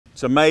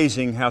It's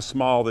amazing how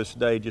small this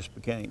day just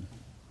became.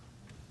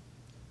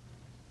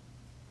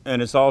 And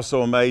it's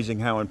also amazing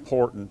how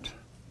important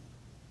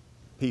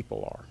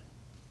people are.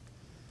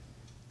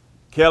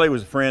 Kelle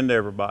was a friend to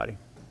everybody.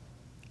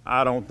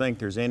 I don't think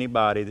there's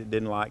anybody that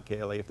didn't like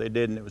Kelle. If they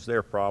didn't, it was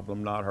their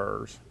problem, not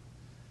hers.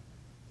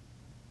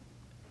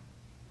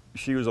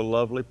 She was a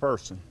lovely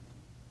person.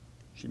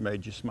 She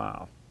made you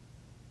smile.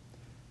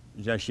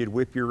 She'd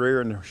whip your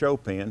rear in the show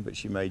pen, but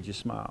she made you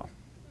smile.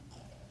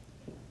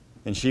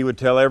 And she would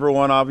tell every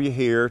one of you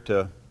here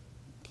to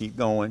keep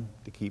going,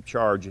 to keep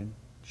charging,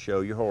 to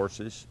show your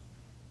horses,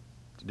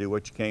 to do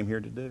what you came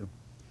here to do.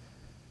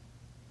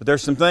 But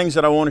there's some things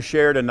that I want to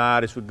share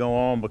tonight as we go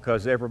on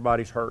because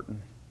everybody's hurting.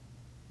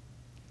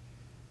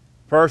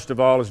 First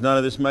of all, is none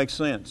of this makes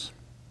sense.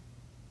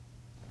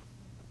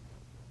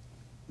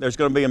 There's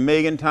going to be a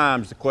million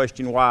times the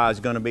question why is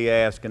going to be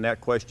asked, and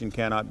that question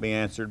cannot be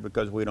answered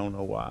because we don't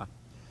know why.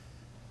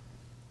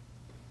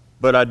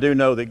 But I do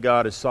know that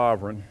God is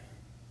sovereign.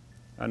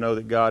 I know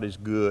that God is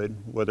good,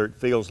 whether it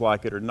feels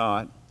like it or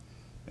not.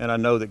 And I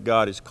know that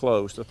God is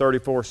close. The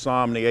 34th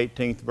Psalm, the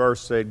 18th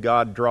verse said,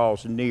 God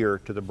draws near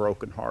to the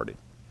brokenhearted.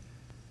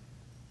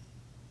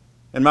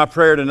 And my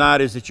prayer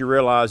tonight is that you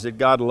realize that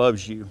God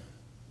loves you.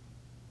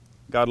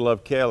 God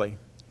loved Kelle. And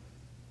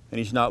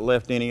He's not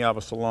left any of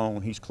us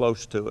alone. He's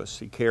close to us.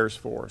 He cares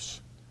for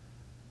us.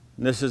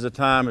 And this is a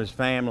time as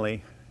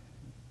family,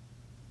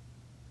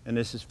 and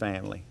this is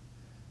family.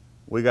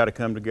 We got to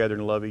come together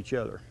and love each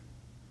other.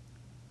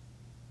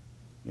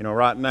 You know,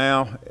 right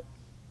now,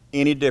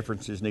 any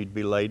differences need to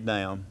be laid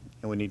down,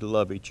 and we need to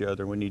love each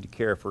other. We need to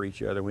care for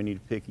each other. We need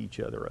to pick each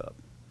other up.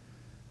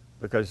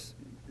 Because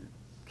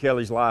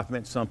Kelle's life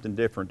meant something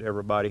different to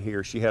everybody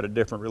here. She had a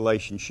different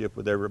relationship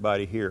with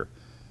everybody here.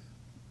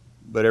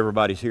 But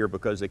everybody's here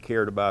because they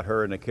cared about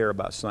her and they care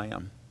about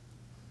Sam.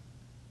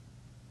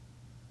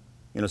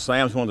 You know,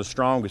 Sam's one of the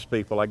strongest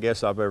people I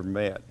guess I've ever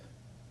met.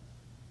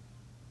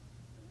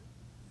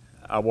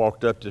 I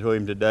walked up to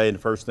him today, and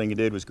the first thing he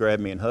did was grab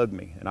me and hug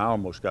me, and I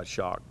almost got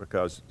shocked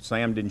because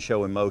Sam didn't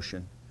show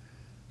emotion.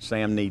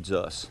 Sam needs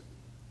us.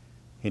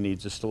 He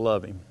needs us to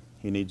love him.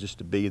 He needs us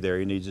to be there.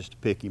 He needs us to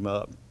pick him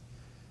up.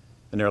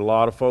 And there are a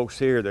lot of folks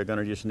here that are going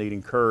to just need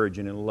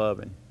encouraging and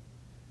loving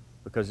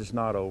because it's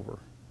not over.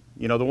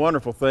 You know, the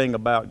wonderful thing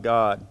about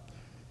God,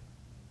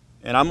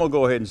 and I'm going to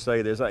go ahead and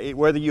say this,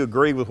 whether you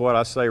agree with what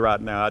I say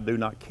right now, I do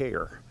not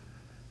care.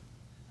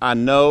 I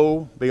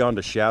know beyond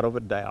a shadow of a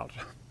doubt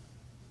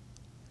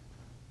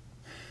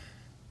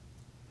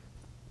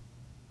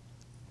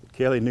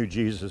Kelle knew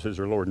Jesus as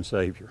her Lord and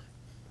Savior.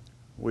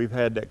 We've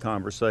had that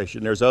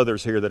conversation. There's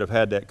others here that have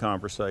had that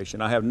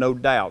conversation. I have no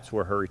doubts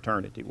where her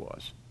eternity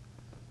was.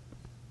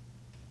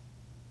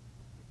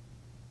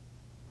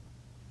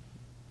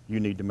 You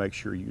need to make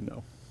sure you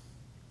know.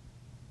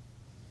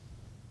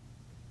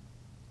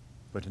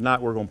 But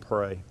tonight we're going to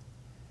pray.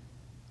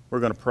 We're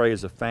going to pray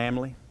as a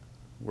family.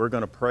 We're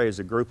going to pray as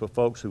a group of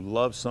folks who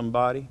love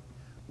somebody.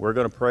 We're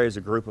going to pray as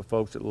a group of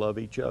folks that love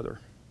each other.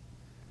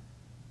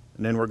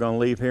 And then we're going to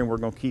leave here and we're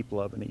going to keep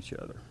loving each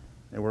other.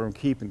 And we're going to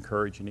keep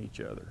encouraging each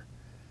other.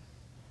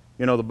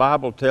 You know, the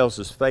Bible tells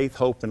us faith,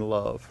 hope, and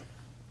love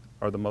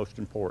are the most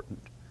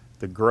important.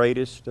 The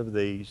greatest of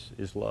these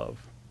is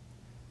love.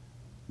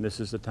 And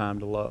this is the time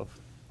to love.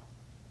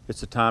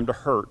 It's a time to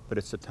hurt, but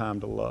it's a time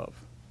to love.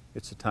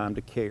 It's a time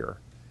to care.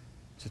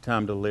 It's a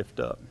time to lift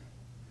up.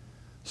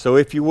 So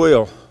if you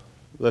will,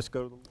 let's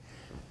go to the Lord.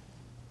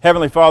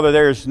 Heavenly Father,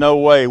 there is no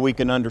way we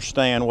can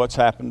understand what's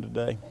happened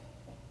today.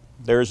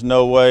 There's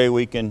no way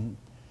we can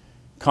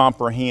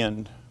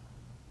comprehend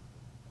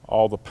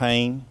all the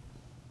pain,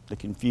 the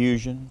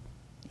confusion,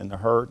 and the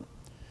hurt.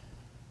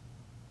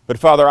 But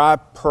Father, I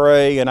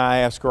pray and I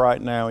ask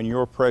right now in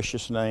your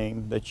precious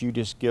name that you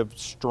just give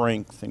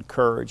strength and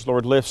courage.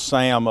 Lord, lift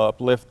Sam up.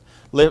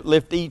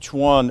 Lift each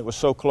one that was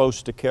so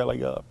close to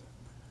Kelle up.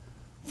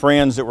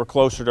 Friends that were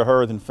closer to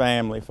her than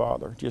family,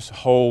 Father. Just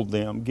hold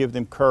them. Give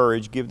them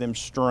courage. Give them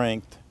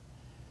strength.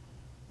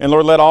 And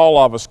Lord, let all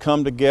of us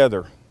come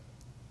together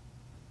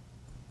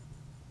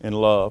in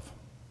love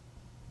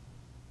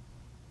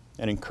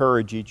and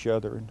encourage each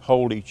other and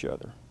hold each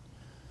other.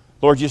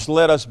 Lord, just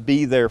let us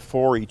be there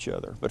for each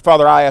other. But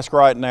Father, I ask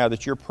right now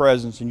that your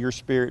presence and your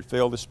Spirit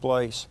fill this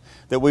place,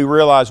 that we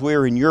realize we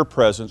are in your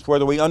presence,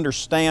 whether we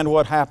understand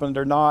what happened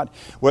or not,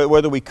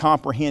 whether we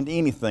comprehend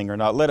anything or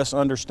not. Let us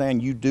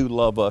understand you do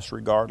love us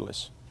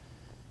regardless.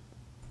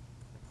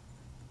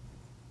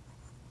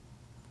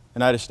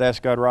 And I just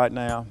ask God right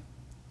now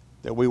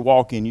that we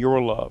walk in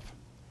your love,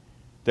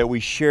 that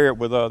we share it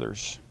with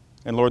others.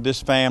 And Lord,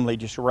 this family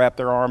just wrap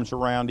their arms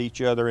around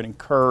each other and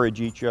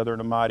encourage each other in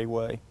a mighty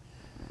way.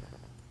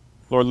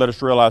 Lord, let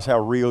us realize how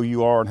real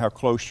you are and how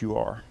close you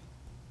are.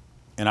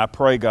 And I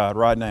pray, God,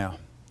 right now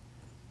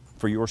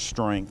for your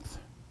strength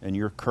and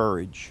your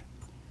courage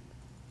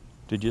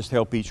to just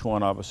help each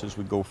one of us as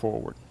we go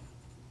forward.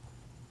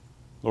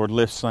 Lord,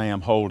 lift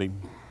Sam, hold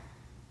him.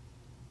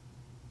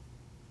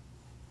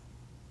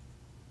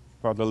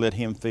 Father, let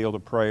him feel the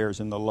prayers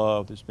and the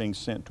love that's being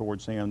sent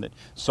towards him, that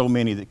so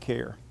many that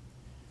care.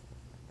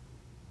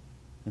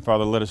 And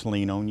Father, let us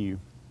lean on you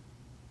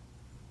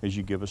as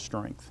you give us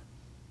strength.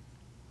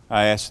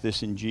 I ask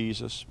this in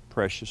Jesus'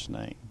 precious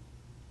name.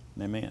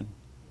 Amen.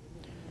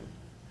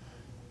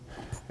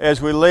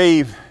 As we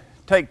leave,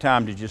 take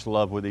time to just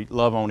love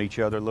on each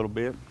other a little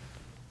bit.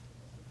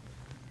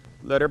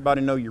 Let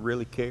everybody know you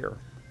really care,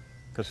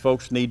 because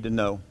folks need to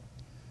know.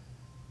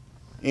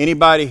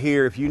 Anybody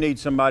here, if you need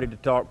somebody to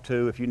talk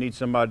to, if you need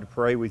somebody to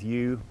pray with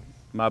you,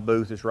 my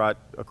booth is right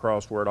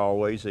across where it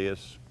always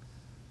is.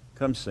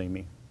 Come see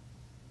me.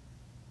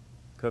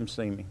 Come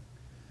see me.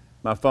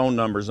 My phone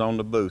number's on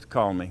the booth.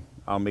 Call me.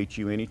 I'll meet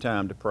you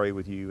anytime to pray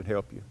with you and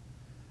help you.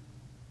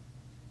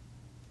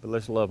 But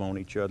let's love on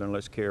each other and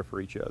let's care for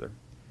each other.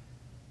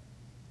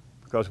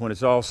 Because when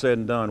it's all said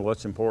and done,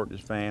 what's important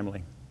is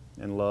family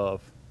and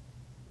love.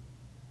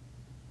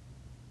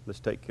 Let's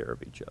take care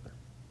of each other.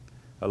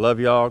 I love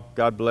y'all.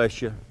 God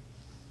bless you.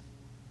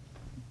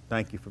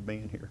 Thank you for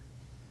being here.